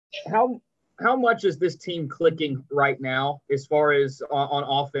How much is this team clicking right now as far as on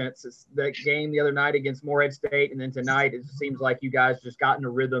offense? It's that game the other night against Morehead State, and then tonight it seems like you guys just got in a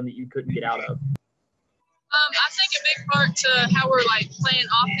rhythm that you couldn't get out of. I think a big part to how we're playing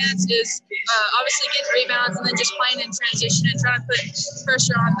offense is obviously getting rebounds and then just playing in transition and trying to put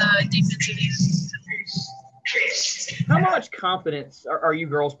pressure on the defensive end. How much confidence are you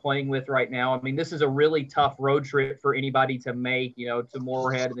girls playing with right now? I mean, this is a really tough road trip for anybody to make, to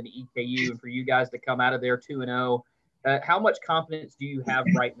Morehead and then to EKU, and for you guys to come out of there 2-0. How much confidence do you have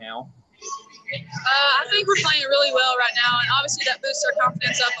right now? I think we're playing really well right now, and obviously that boosts our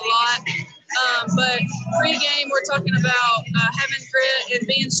confidence up a lot. But pre-game, we're talking about having grit and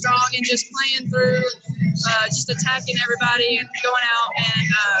being strong and just playing through, just attacking everybody and going out and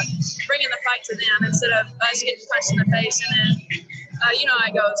bringing the fight to them instead of us getting punched in the face. And then, you know how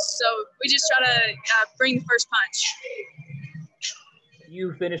it goes. So we just try to bring the first punch.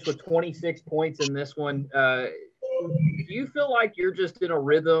 You finished with 26 points in this one. Do you feel like you're just in a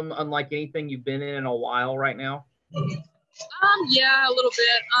rhythm unlike anything you've been in a while right now? Yeah, a little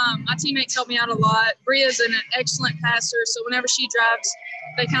bit. My teammates help me out a lot. Bria's an excellent passer, so whenever she drives,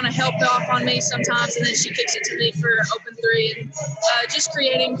 they kind of help off on me sometimes, and then she kicks it to me for open three. And just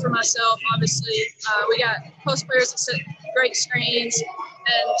creating for myself, obviously. We got post players that set great screens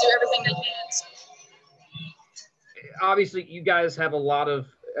and do everything they can. So. Obviously, you guys have a lot of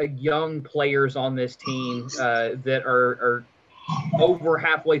young players on this team that are over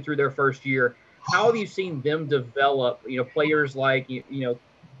halfway through their first year. How have you seen them develop? Players like Young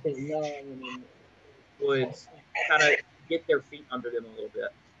and Woods kind of get their feet under them a little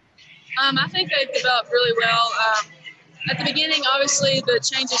bit. I think they've developed really well. At the beginning, obviously, the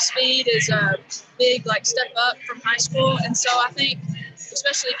change of speed is a big step up from high school, and so I think,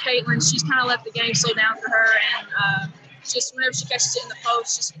 especially Caitlin, she's kind of let the game slow down for her, and just whenever she catches it in the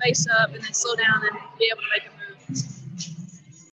post, just face up and then slow down and be able to make a